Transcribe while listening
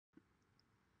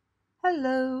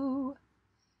Hello.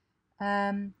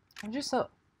 I just thought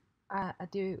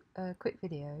I'd do a quick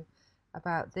video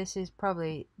about this. Is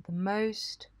probably the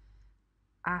most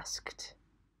asked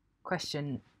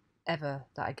question ever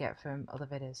that I get from other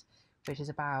videos, which is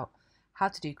about how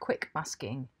to do quick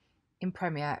masking in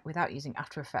Premiere without using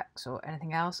After Effects or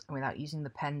anything else, and without using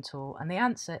the pen tool. And the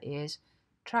answer is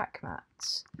track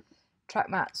mats.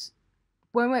 Track mats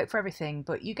won't work for everything,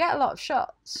 but you get a lot of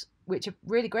shots which are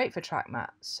really great for track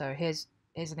mats. So here's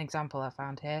an example I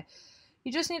found here.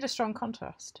 You just need a strong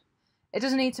contrast. It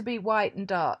doesn't need to be white and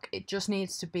dark. It just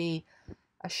needs to be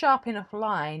a sharp enough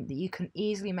line that you can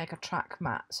easily make a track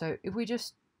matte. So if we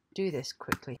just do this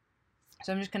quickly.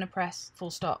 So I'm just going to press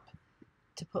full stop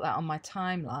to put that on my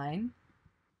timeline.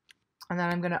 And then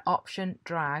I'm going to option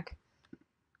drag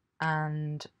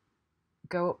and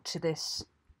go up to this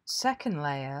second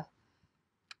layer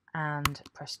and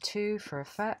press 2 for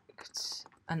effects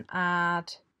and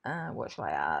add, what shall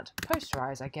I add?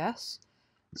 Posterize, I guess.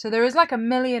 So there is like a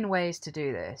million ways to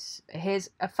do this. Here's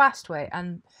a fast way,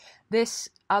 and this,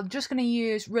 I'm just going to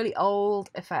use really old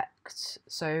effects.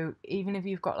 So even if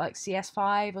you've got like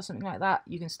CS5 or something like that,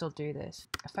 you can still do this.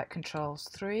 Effect controls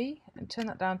 3 and turn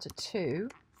that down to 2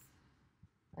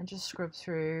 and just scrub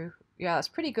through. Yeah, that's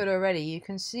pretty good already. You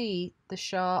can see the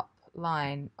sharp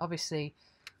line. Obviously,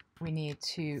 we need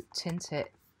to tint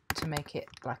it to make it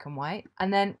black and white.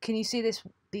 And then can you see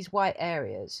these white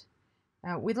areas?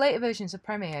 Now with later versions of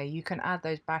Premiere you can add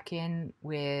those back in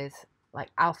with like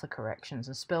alpha corrections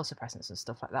and spill suppressants and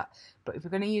stuff like that. But if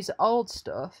we're going to use the old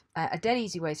stuff, a dead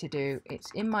easy way to do, it's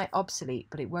in my obsolete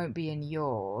but it won't be in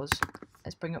yours.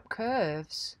 Let's bring up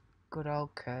curves. Good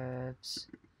old curves.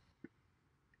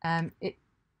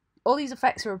 All these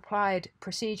effects are applied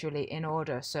procedurally in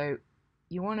order, so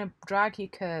you want to drag your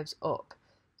curves up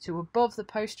to above the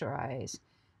posterize,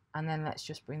 and then let's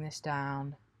just bring this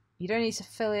down. You don't need to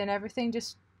fill in everything,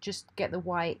 just get the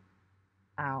white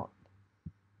out.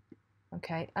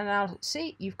 Okay, and now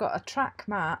see, you've got a track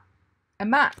matte, a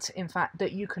matte in fact,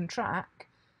 that you can track,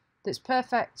 that's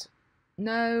perfect,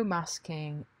 no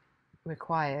masking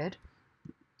required.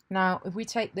 Now if we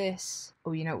take this,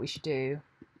 oh, you know what we should do?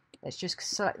 Let's just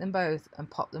select them both and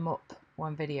pop them up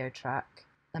one video track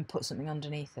and put something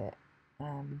underneath it. I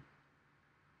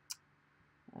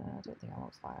don't think I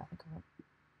want fire. I think I want.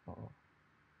 Oh.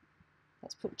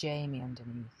 Let's put Jamie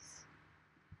underneath.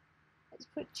 Let's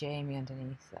put Jamie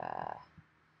underneath there.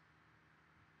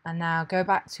 And now go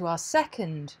back to our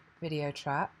second video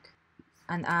track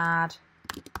and add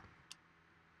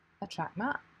a track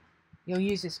matte. You'll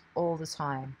use this all the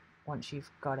time once you've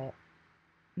got it.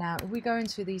 Now, if we go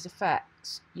into these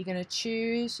effects, you're going to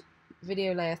choose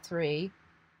video layer 3,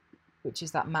 which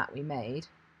is that matte we made,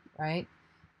 right?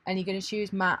 And you're going to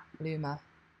choose matte luma.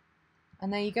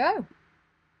 And there you go.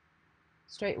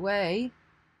 Straight away,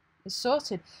 it's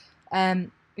sorted.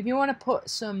 If you want to put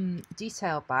some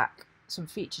detail back, some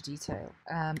feature detail,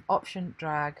 option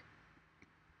drag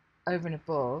over and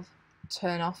above,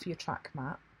 turn off your track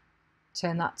matte,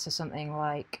 turn that to something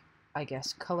like, I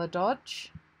guess, color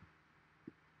dodge.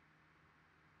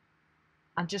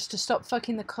 And just to stop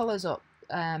fucking the colours up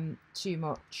too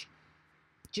much,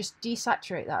 just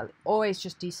desaturate that. Always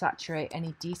just desaturate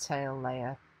any detail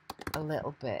layer a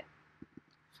little bit.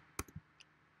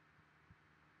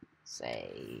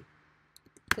 Say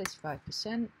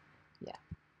 35%, yeah.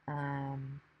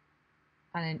 And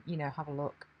then, you know, have a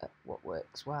look at what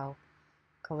works well.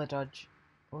 Colour dodge,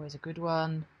 always a good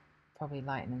one. Probably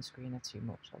lighten and screener too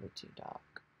much, that'll be too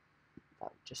dark.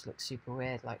 That just looks super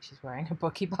weird, like she's wearing a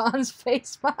Bucky Barnes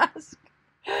face mask.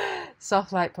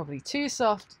 Soft light, probably too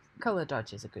soft. Colour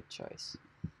dodge is a good choice.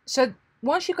 So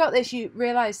once you've got this, you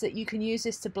realise that you can use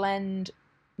this to blend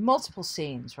multiple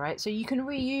scenes, right? So you can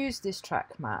reuse this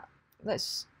track matte.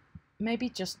 Let's maybe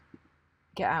just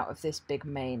get out of this big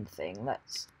main thing.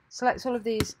 Let's select all of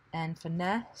these, and for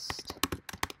nest,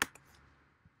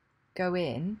 go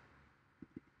in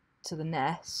to the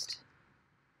nest.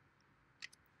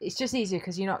 It's just easier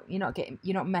because you're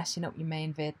not messing up your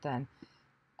main vid then.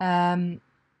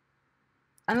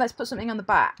 And let's put something on the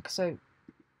back. So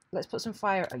let's put some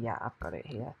fire. Oh yeah, I've got it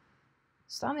here.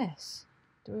 Stannis.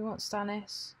 Do we want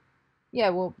Stannis? Yeah,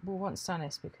 we'll want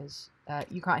Stannis because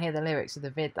you can't hear the lyrics of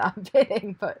the vid that I'm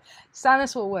bidding, but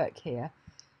Stannis will work here.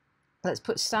 Let's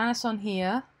put Stannis on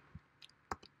here.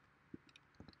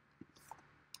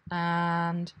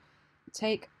 And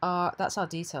take our, that's our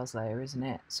details layer, isn't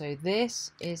it? So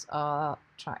this is our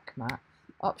track matte.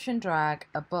 Option drag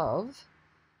above.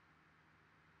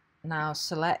 Now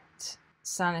select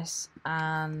Stannis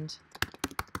and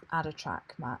add a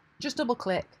track matte. Just double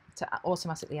click to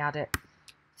automatically add it.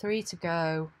 3 to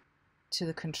go. to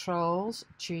the controls,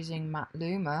 choosing Matte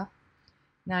Luma.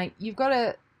 Now you've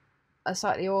got a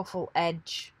slightly awful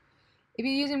edge. If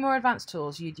you're using more advanced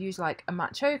tools, you'd use like a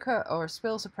matte choker or a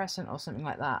spill suppressant or something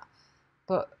like that.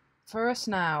 But for us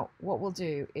now, what we'll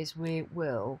do is we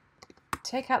will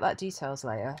take out that details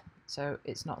layer so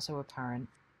it's not so apparent.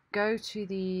 Go to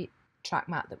the track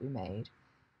matte that we made.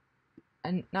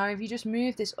 And now if you just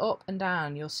move this up and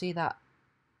down, you'll see that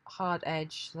hard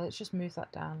edge. So let's just move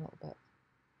that down a little bit.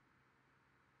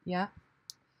 Yeah.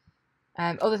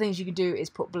 Other things you can do is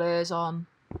put blurs on,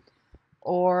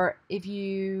 or if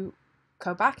you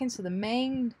go back into the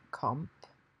main comp,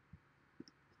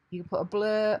 you can put a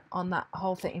blur on that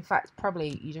whole thing. In fact,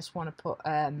 probably you just want to put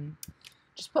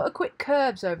a quick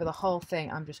curbs over the whole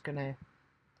thing. I'm just gonna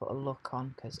put a look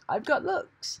on because I've got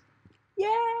looks. Yay!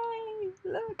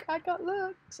 Look, I got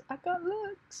looks. I got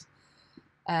looks.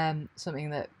 Something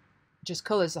that just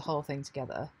colours the whole thing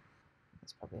together.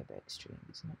 That's probably a bit extreme,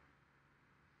 isn't it?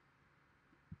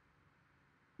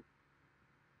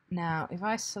 Now, if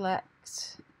I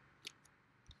select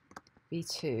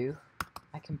V2,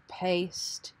 I can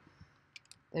paste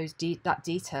those that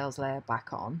details layer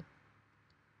back on.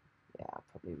 Yeah, I'll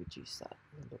probably reduce that.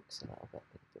 It looks a little bit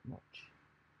much,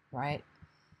 right?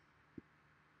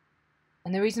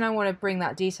 And the reason I want to bring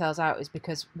that details out is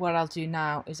because what I'll do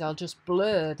now is I'll just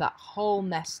blur that whole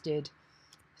nested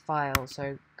file.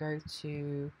 So go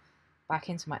to back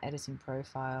into my editing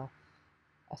profile,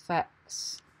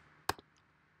 effects.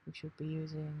 We should be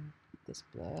using this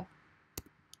blur,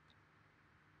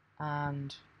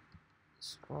 and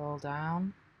scroll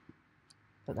down,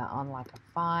 put that on like a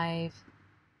 5,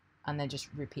 and then just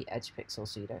repeat edge pixel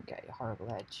so you don't get your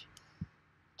horrible edge.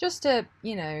 Just to,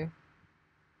 you know,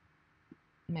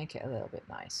 make it a little bit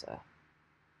nicer.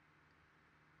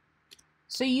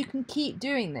 So you can keep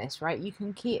doing this, right? You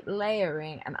can keep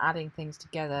layering and adding things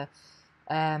together.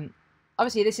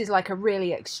 Obviously this is like a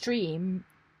really extreme,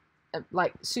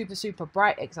 like super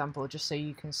bright example, just so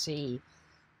you can see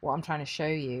what I'm trying to show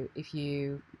you. If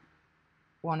you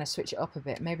want to switch it up a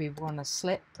bit, maybe want to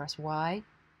slip, press Y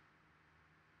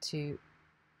to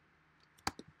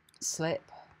slip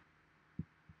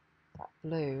that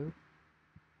blue.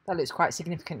 That looks quite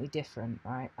significantly different,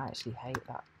 right? I actually hate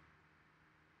that.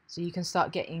 So you can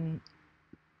start getting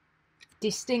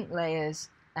distinct layers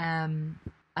and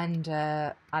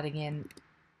adding in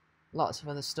lots of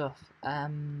other stuff.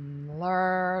 Let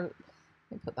me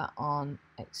put that on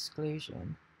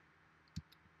exclusion.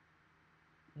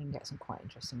 You can get some quite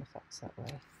interesting effects that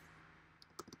way.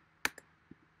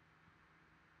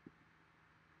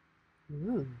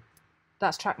 Ooh.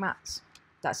 That's track mattes.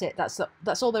 That's it.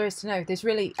 That's all there is to know. There's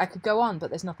really, I could go on, but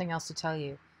there's nothing else to tell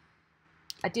you.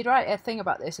 I did write a thing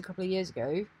about this a couple of years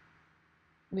ago,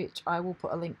 which I will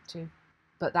put a link to.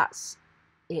 But that's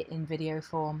it in video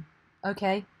form.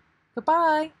 Okay,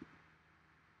 goodbye.